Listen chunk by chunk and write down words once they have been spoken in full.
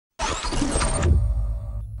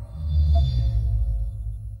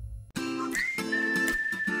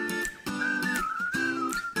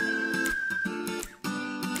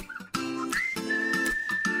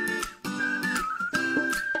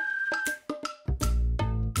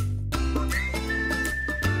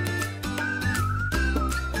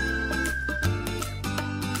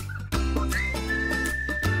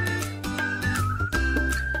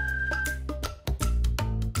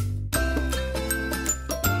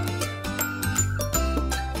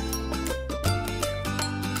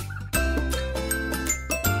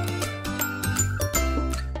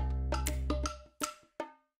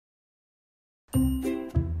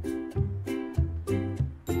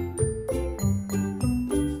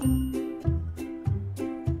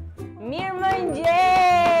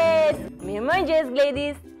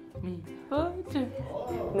Gledis.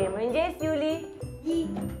 Mirëmëngjes Juli.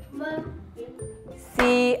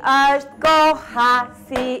 Si është koha,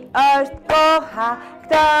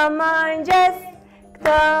 këtë mëngjes.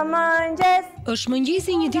 Është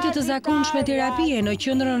mëngjesi një ditë të zakonshme terapie në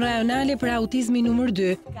qendrën rajonale për autizmi numër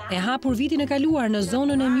 2, e hapur vitin e kaluar në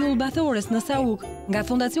zonën e Mjull Bathores në Sauk, nga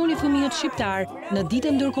Fondacioni Fëmijët Shqiptar në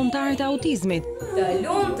ditën ndërkombëtare të autizmit. Të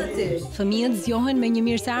lumtë të tyre. Fëmijët zgjohen me një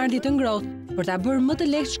mirëseardhje të ngrohtë për ta bërë më të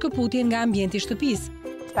lehtë shkëputjen nga ambienti i shtëpisë.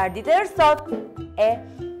 Çfarë ditë është sot?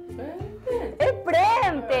 E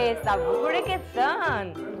premte, sa bukur e ke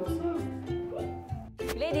thënë.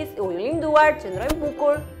 Gledis, u linduar, qëndrojmë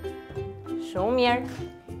bukur. Shumë mirë.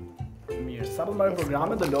 Mirë, sa po marrim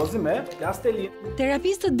programet do lozim me plastelin.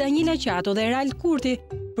 Terapistët Daniela Qato dhe Erald Kurti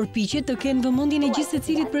përpiqet të kenë vëmendjen e gjithë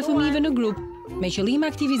secilit për fëmijëve në grup, me qëllim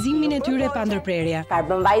aktivizimin e tyre pa ndërprerje. Çfarë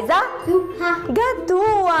bën vajza?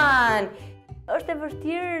 Gatuan. Është e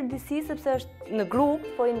vështirë disi sepse është në grup,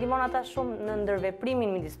 po i ndihmon ata shumë në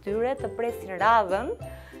ndërveprimin midis tyre, të presin radhën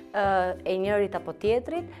e njërit apo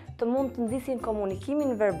tjetrit, të mund të nxisin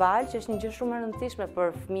komunikimin verbal, që është një gjë shumë e rëndësishme për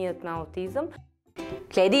fëmijët me autizëm.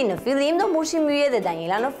 Kledi, në fillim do mbushim myje dhe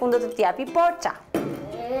Daniela në fund do të t'japi poça.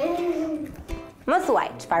 Më thuaj,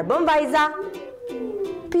 çfarë bën vajza?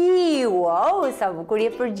 Pi, wow, sa bukur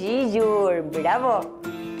je përgjigjur. Bravo.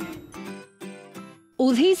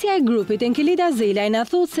 Udhëheqësja e grupit Enkelida Zelaj na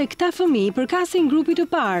thotë se këta fëmijë përkasin grupit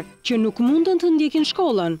të parë që nuk mundën të ndjekin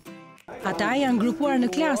shkollën. Ata janë grupuar në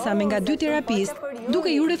klasa me nga 2 terapistë, duke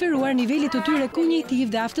ju referuar nivelit të tyre kognitiv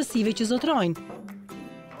dhe aftësive që zotrojnë.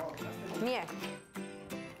 Mirë.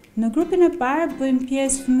 Në grupin e parë bëjmë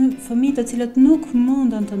pjesë fëmijë të cilët nuk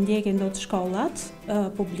mundën të ndjekin dot shkollat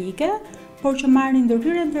publike, por që marrin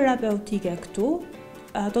ndërhyrjen terapeutike këtu,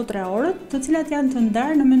 ato 3 orët, të cilat janë të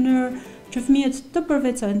ndarë në mënyrë që fëmijët të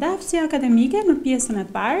përvecojnë dhe aftësi akademike në pjesën e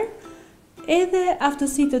parë, edhe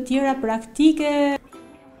aftësi të tjera praktike.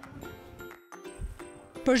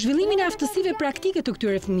 Për zhvillimin e aftësive praktike të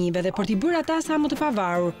këtyre fëmijëve dhe për t'i bërë ata sa më të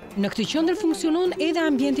pavarur, në këtë qendër funksionon edhe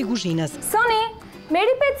ambienti kuzhinës. Soni,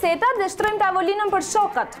 merri pecetat dhe shtrojmë tavolinën për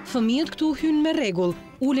shokët. Fëmijët këtu hynë me rregull,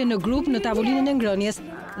 ulen në grup në tavolinën e ngrënies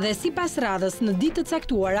dhe sipas radhës në ditë të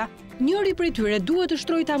caktuara, njëri prej tyre duhet të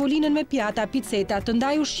shtrojë tavolinën me pjata, piceta, të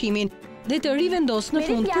ndajë ushqimin dhe të rivendos në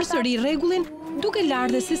fund përsëri rregullin duke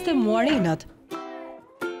larë dhe sistemuar enët.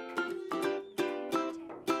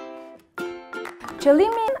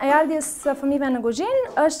 Qëllimi i ardhjes së fëmijëve në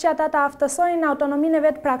kuzhinë është që ata të aftësojnë autonominë e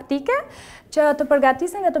vet praktike, që të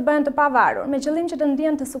përgatisin dhe të bëhen të pavarur, me qëllim që të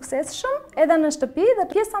ndihen të suksesshëm edhe në shtëpi dhe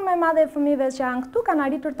pjesa më e madhe e fëmijëve që janë këtu kanë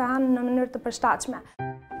arritur të hanë në mënyrë të përshtatshme.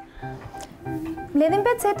 Mbledhim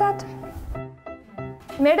pecetat.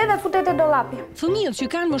 Merre dhe futet e dollapi. Fëmijët që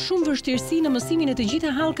kanë më shumë vështirësi në mësimin e të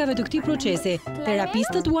gjitha hallkave të këtij procesi,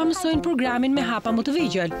 terapistët u mësojnë programin me hapa më të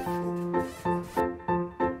vegjël.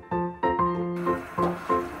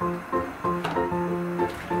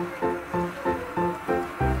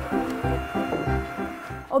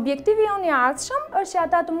 Objektivi jonë i ardhshëm është që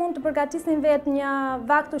ata të mund të përgatisin vetë një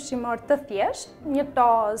vakt ushqimor të thjeshtë, një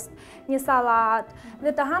tost, një sallat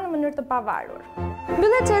dhe të hanë në mënyrë të pavarur.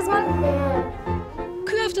 Mbyllë çezmën.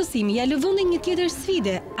 Ky aftësim ja lëvëndi një tjetër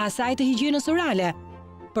sfide, asaj të higjienës orale.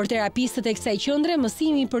 Për terapistët e kësaj qendre,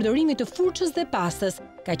 mësimi i përdorimit të furçës dhe pastës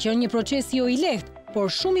ka qenë një proces jo i lehtë, por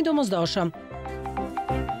shumë i domosdoshëm.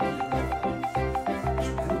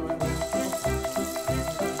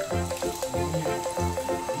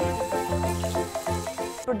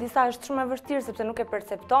 Për disa është shumë e vështirë sepse nuk e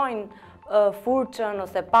perceptojnë furçën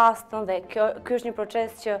ose pastën dhe ky është një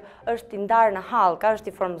proces që është i ndarë në hallka,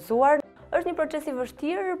 është i formzuar. Është një proces i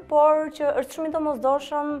vështirë, por që është shumë i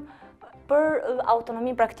domosdoshëm për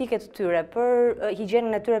autonominë praktike të tyre, për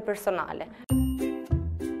higjienën e tyre personale.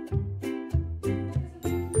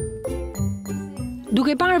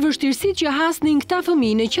 Duke parë vështirësitë që hasnin këta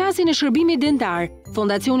fëmijë në qasjen e shërbimit dentar,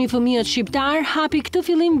 Fondacioni Fëmijët Shqiptar hapi këtë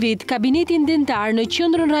fillim vit kabinetin dentar në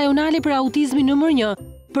qendrën rajonale për autizmin nëmër 1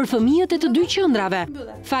 për fëmijët e të 2 qendrave.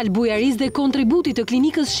 Fal bujarisë dhe kontributit të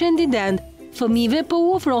klinikës Shendi Dent, fëmijëve po u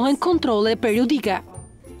ofrohen kontrolle periodike.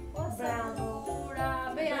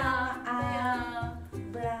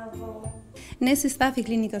 Ne si staf i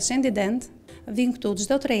klinikës Shendi Dent vim këtu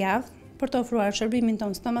çdo 3 javë për të ofruar shërbimin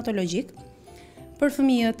ton stomatologjik për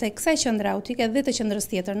fëmijët e kësaj qendre autike dhe të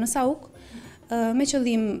qendrës tjetër në Sauk, me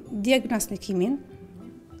qëllim diagnostikimin,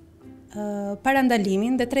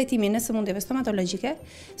 parandalimin dhe trajtimin e sëmundjeve stomatologjike,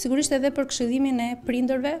 sigurisht edhe për këshillimin e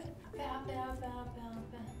prindërve.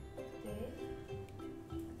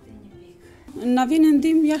 Na vjen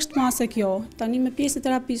ndihmë jashtëmase kjo. Tani me pjesë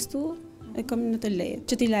terapistu e kam në të lehtë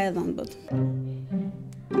që t'i la e dhëmbët.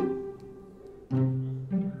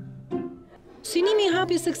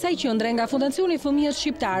 hapjes së kësaj qendre nga Fondacioni i Fëmijës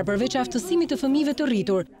Shqiptar përveç aftësimit të fëmijëve të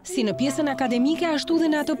rritur, si në pjesën akademike ashtu dhe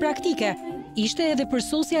në ato praktike, ishte edhe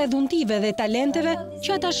përsosja e dhuntive dhe talenteve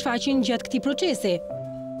që ata shfaqin gjatë këtij procesi.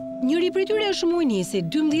 Njëri prej tyre është Muinisi,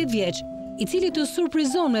 12 vjeç, i cili të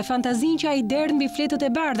surprizon me fantazinë që ai derdh mbi fletët e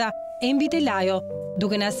bardha e mbi telajo,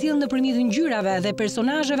 duke na sjellë nëpërmjet ngjyrave dhe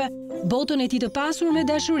personazheve botën e tij të pasur me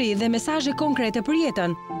dashuri dhe mesazhe konkrete për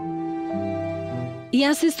jetën. I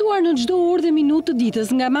asistuar në çdo orë dhe minutë të ditës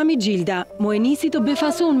nga mami Gjilda, Muinisi të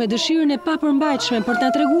befason me dëshirën e papërmbajtshme për ta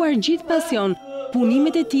treguar gjithë pasion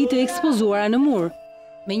punimet e tij të ekspozuara në mur.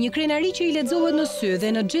 Me një krenari që i lexohet në sy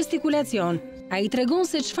dhe në gestikulacion, ai tregon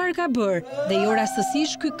se çfarë ka bërë dhe jo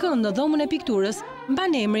rastësisht ky kënd në dhomën e pikturës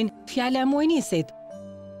mban emrin Fjala e Muinisit.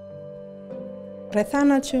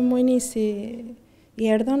 Rrethana që Muinisi i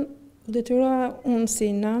erdhën, u detyrova unë si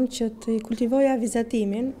nan që të kultivoja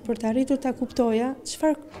vizatimin për të arritur ta kuptoja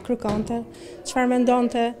çfarë kërkonte, çfarë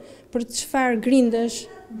mendonte, për çfarë grindesh,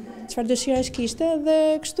 çfarë dëshirash kishte dhe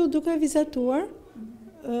kështu duke vizatuar,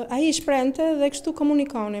 ai shprehte dhe kështu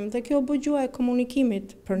komunikonim dhe kjo bë gjua e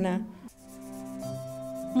komunikimit për ne.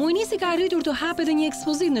 Muinisi ka arritur të hapë edhe një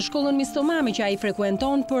ekspozit në shkollën Mistomami që ai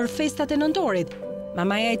frekuenton për festat e nëntorit.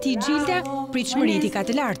 Mamaja e tij Gjilda pritshmëritë ka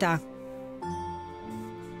të larta.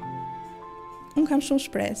 Unë kam shumë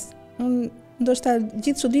shpresë. Unë ndoshta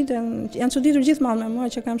gjithë çuditën, janë çuditur gjithmonë me mua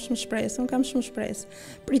që kam shumë shpresë. Unë kam shumë shpresë.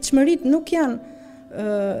 Pritshmëritë nuk janë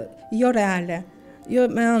jo reale, jo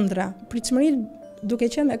me ëndra. Pritshmëritë duke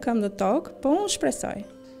qenë me këmbë në tokë, po unë shpresoj.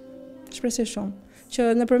 Shpresoj shumë që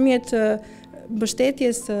nëpërmjet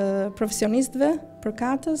mbështetjes profesionistëve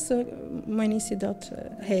përkatës, Muinisi do të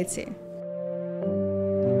heci.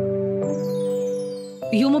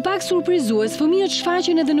 Jo më pak surprizues, fëmijët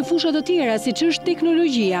shfaqen edhe në fusha të tjera, siç është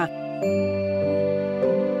teknologjia.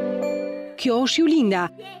 Kjo është Julinda,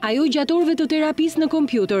 ajo gjatë orëve të terapisë në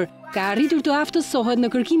kompjuter, ka arritur të aftësohet në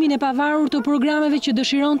kërkimin e pavarur të programeve që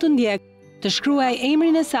dëshiron të ndjek, të shkruaj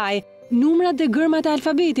emrin e saj, numrat dhe gërmat e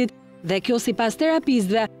alfabetit, dhe kjo sipas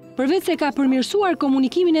terapistëve, përveç se ka përmirësuar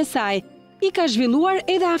komunikimin e saj, i ka zhvilluar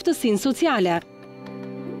edhe aftësinë sociale.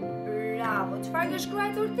 Bravo, çfarë ke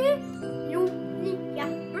shkruar ti? Ja,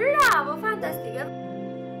 bravo, fantastike.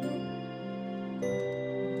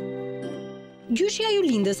 Gjyshja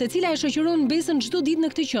Julindës, e cila e shoqëron besën çdo ditë në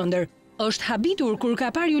këtë qendër, është habitur kur ka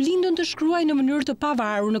parë Julindën të shkruajë në mënyrë të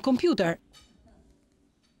pavarur në kompjuter.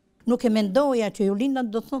 Nuk e mendoja që Julinda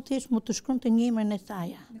do thonë thjesht mu të shkronte një emrin e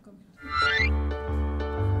saj.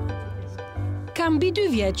 Ka mbi 2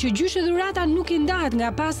 vjet që gjyshe dhurata nuk i ndahet nga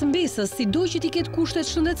pas mbesës, sido që t'i ketë kushtet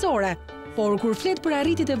shëndetësore. Por kur flet për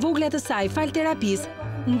arritjet e vogla të saj fal terapisë,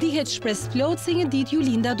 ndihet shpresë plot se një ditë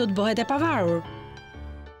Julinda do të bëhet e pavarur.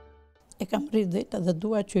 E kam rritë vetë dhe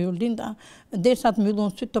dua që Julinda, derisa të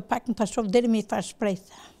mbyllun sytë të pak në ta shoh deri me i fash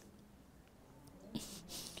shpresë.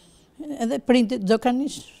 Edhe prindit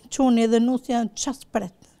zokanisht çuni edhe nusja ças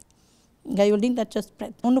pret. Nga Julinda ças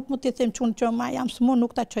pret. Unë nuk mund t'i them çuni që ma jam smu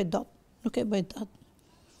nuk ta çoj dot. Nuk e bëj dot.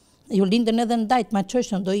 Julindën edhe ndajt ma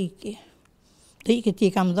çojshën do iki. Të ikë ti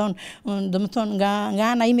kam dhënë, do më thonë, nga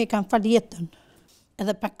ana ime kam fal jetën.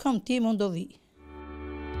 Edhe pa këmbë ti mund do vi.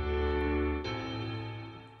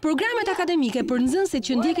 Programet akademike për nxënësit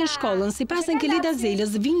që ndjekin shkollën sipas Enkelida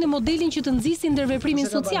Zelës vinë në modelin që të nxisin ndërveprimin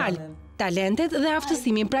social, talentet dhe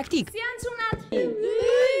aftësimin praktik.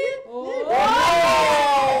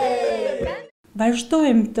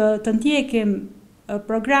 Vazhdojmë të ndjekim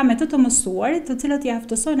programe të mësuarit, të cilët i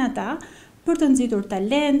aftësojnë ata për të nxitur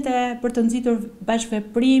talente, për të nxitur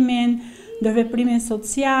bashkëveprimin, ndërveprimin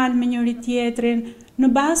social me njëri tjetrin, në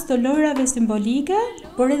bazë të lojrave simbolike,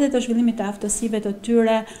 por edhe të zhvillimit të aftësive të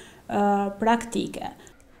tyre praktike.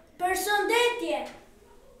 Përshëndetje!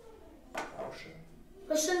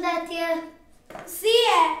 Përshëndetje! Si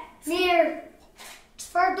je? Mirë!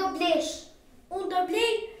 Çfarë do blesh? Unë do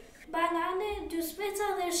blej banane, 2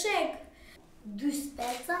 speca dhe shek. 2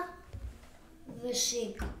 speca dhe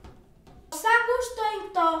shek. Sa kushtojnë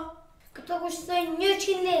këto? Këto kushtojnë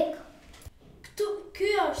 100 lekë. Ky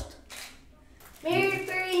është. Mirë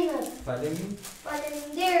Perinët.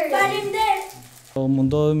 Faleminderit.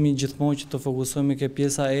 Mundohemi gjithmonë që të fokusohemi ke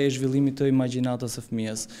pjesa e zhvillimit të imagjinatës së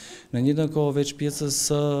fëmijës. Në njëjtën kohë veç pjesës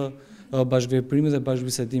së bashkëveprimit dhe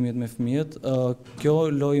bashkëbisedimit me fëmijët, kjo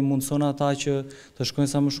lojë mundson ata që të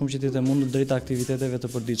shkojnë sa më shumë që të mundur drejt aktiviteteve të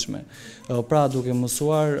përditshme. Pra duke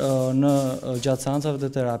mësuar në gjatë seancave të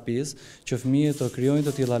terapisë që fëmijët të krijojnë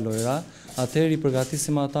të tilla lojra, atëherë i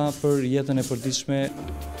përgatisim ata për jetën e përditshme.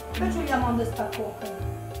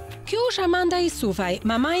 Kjo është Amanda Isufaj,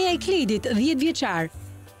 mamaja e Kledit, 10 vjeçar.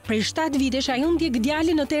 Prej 7 vitesh ajo ndjek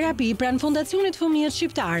djalin në terapi pranë Fondacionit Fëmijës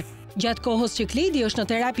Shqiptar. Gjatë kohës që Kledi është në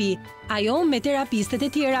terapi, ajo me terapistet e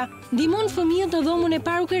tjera ndihmon fëmijët në dhomën e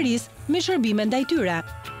parukerisë me shërbime ndaj tyre.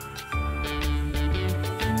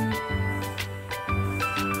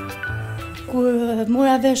 Kur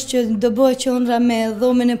mora vesh që do bëhet qendra me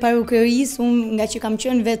dhomën e parukerisë, unë nga që kam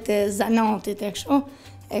qenë vetë zanatit e kështu,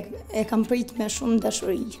 e kam prit me shumë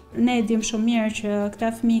dashuri. Ne dim shumë mirë që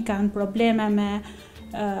këta fëmijë kanë probleme me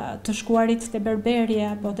të shkuarit te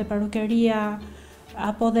berberia apo te parukeria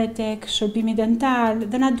apo dhe tek shërbimi dental,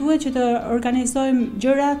 dhe na duhet që të organizojmë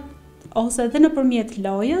gjërat ose edhe nëpërmjet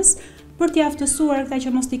lojës për t'i aftësuar këta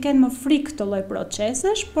që mos t'i kenë më frikë të lloj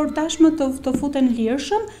procesesh, por tashmë të futen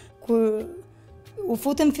lirshëm. Kur u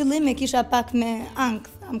futëm fillim e kisha pak me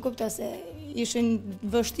ankth, am kupta se ishin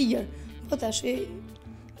vështirë, po tash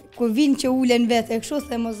kur vinë që ulen vetë e kështu,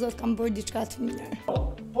 them o Zot, kam bërë diçka të mirë.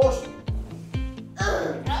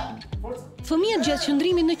 Fëmijët gjatë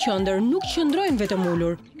qëndrimit në qendër nuk qëndrojnë vetëm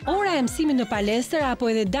ulur. Ora e mësimit në palestër apo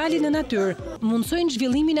edhe daljen në natyrë mundsojnë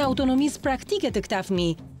zhvillimin e autonomisë praktike të këta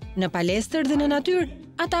fëmijë. Në palestër dhe në natyrë,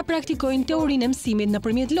 ata praktikojnë teorinë e mësimit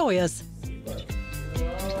nëpërmjet lojës.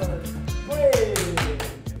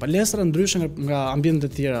 Palestra ndryshe nga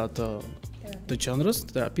ambientet e tjera të qendrës,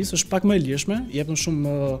 të terapisë, është pak më e lirshme, jepën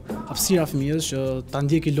shumë hapësira fëmijës që ta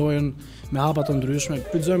ndjeki lojën me hapa të ndryshme.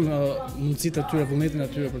 Pyetëzojmë mundësitë e tyre, vullnetin e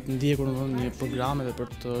tyre për të ndjekur një programe dhe për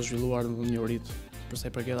të zhvilluar njohuritë për sa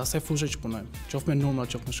i përket asaj fushë që punojmë, qoftë me numra,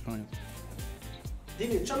 qoftë me shkronjat.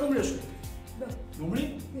 Dini, çfarë numri është? Numri?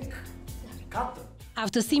 4.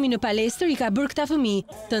 Aftësimi në palestër i ka bërë këta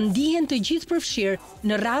fëmijë të ndihen të gjithë përfshirë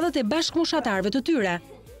në radhët e bashkëmoshatarëve të tyre.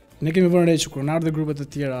 Ne kemi vënë re që kur ardhin grupet e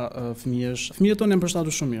tjera fëmijësh, fëmijët tonë janë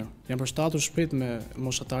përshtatur shumë mirë. Janë përshtatur shpejt me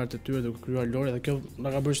moshatarët e tyre duke krijuar lojë dhe kjo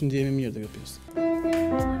na ka bërë që ndihemi mirë te kjo pjesë.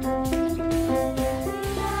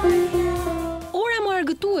 Ora më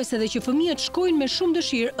argëtuese dhe që fëmijët shkojnë me shumë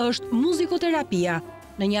dëshirë është muzikoterapia,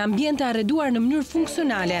 në një ambient të arreduar në mënyrë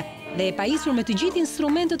funksionale dhe e pajisur me të gjithë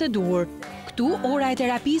instrumentet e duhur. Këtu ora e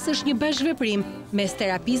terapisë është një bashkëveprim mes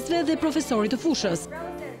terapistëve dhe profesorit të fushës.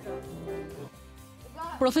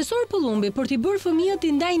 Profesor Pëllumbi, për t'i bërë fëmijët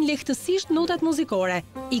t'i ndajnë lehtësisht notat muzikore,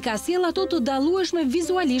 i ka sjell ato të dallueshme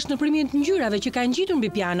vizualisht nëpërmjet ngjyrave që kanë ngjitur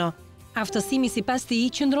mbi piano. Aftësimi sipas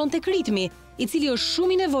tij qëndron tek ritmi, i cili është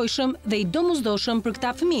shumë i nevojshëm dhe i domosdoshëm për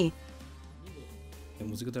këta fëmijë.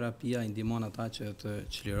 Muzikoterapia i ndihmon ata që të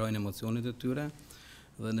çlirojnë emocionet e tyre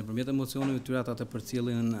dhe nëpërmjet emocioneve të tyre ata të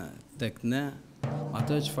përcjellin tek ne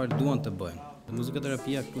atë çfarë duan të bëjnë.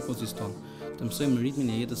 Muzikoterapia këtu konsiston të mësojmë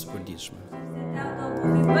ritmin e jetës së përditshme.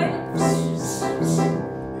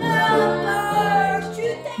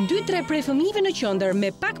 2-3 prej fëmijëve në qendër me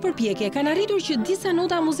pak përpjekje kanë arritur që disa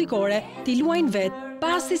nota muzikore t'i luajnë vetë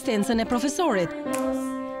pa asistencën e profesorit.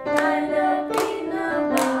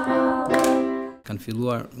 Kanë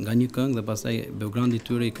filluar nga një këngë dhe pastaj backgroundi i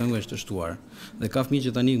tyre i këngëve është të shtuar. Dhe ka fëmijë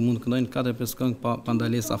që tani mund të këndojnë 4-5 këngë pa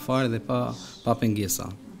ndalesa fare dhe pa pengesa.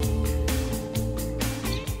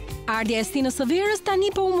 Ardhja e Stinës së Verës tani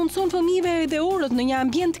po u mundson fëmijëve edhe orët në një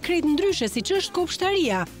ambient krejt ndryshe siç është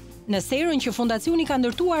kopshtaria. Në serën që fondacioni ka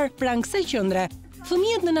ndërtuar pranë kësaj qendre,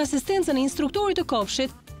 fëmijët në asistencën e instruktorit të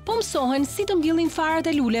kopshtit po mësohen si të mbjellin farat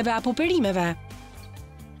e luleve apo perimeve.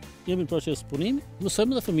 Jemi në proces punimi,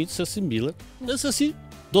 mësojmë dhe fëmijët se si mbjellet dhe se si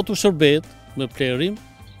do të shërbehet me plerim,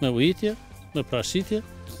 me ujitje, me prashitje,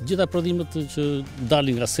 gjitha prodhimet që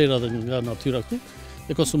dalin nga sera dhe nga natyra këtu,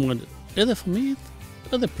 e konsumojnë edhe fëmijët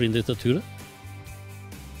edhe prindrit e tyre.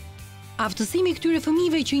 Aftësimi këtyre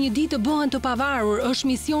fëmijëve që një ditë të bëhen të pavarur është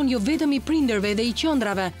mision jo vetëm i prindërve dhe i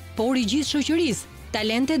qendrave, por i gjithë shoqërisë.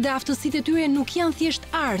 Talentet dhe aftësitë e tyre nuk janë thjesht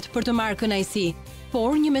art për të marrë kënaqësi,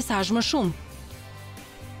 por një mesazh më shumë.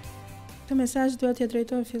 Këtë mesazh duhet t'ia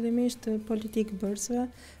drejtojmë fillimisht politikë bërësve,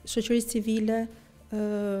 shoqërisë civile,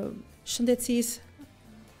 shëndetësisë,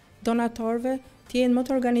 donatorëve, të jenë më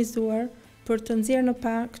të organizuar për të nxjerrë në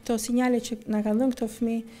pa këto sinjale që na kanë dhënë këto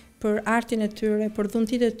fëmijë për artin e tyre, për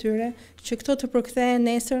dhuntitë e tyre, që këto të përkthehen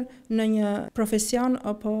nesër në një profesion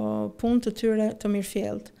apo punë të tyre të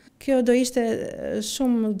mirëfjellët. Kjo do ishte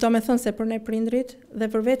shumë domethënëse për ne prindrit dhe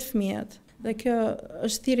për vetë fëmijët. Dhe kjo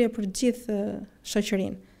është thirrje për gjithë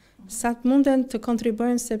shoqërinë. Sa të munden të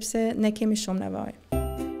kontribuojnë sepse ne kemi shumë nevojë.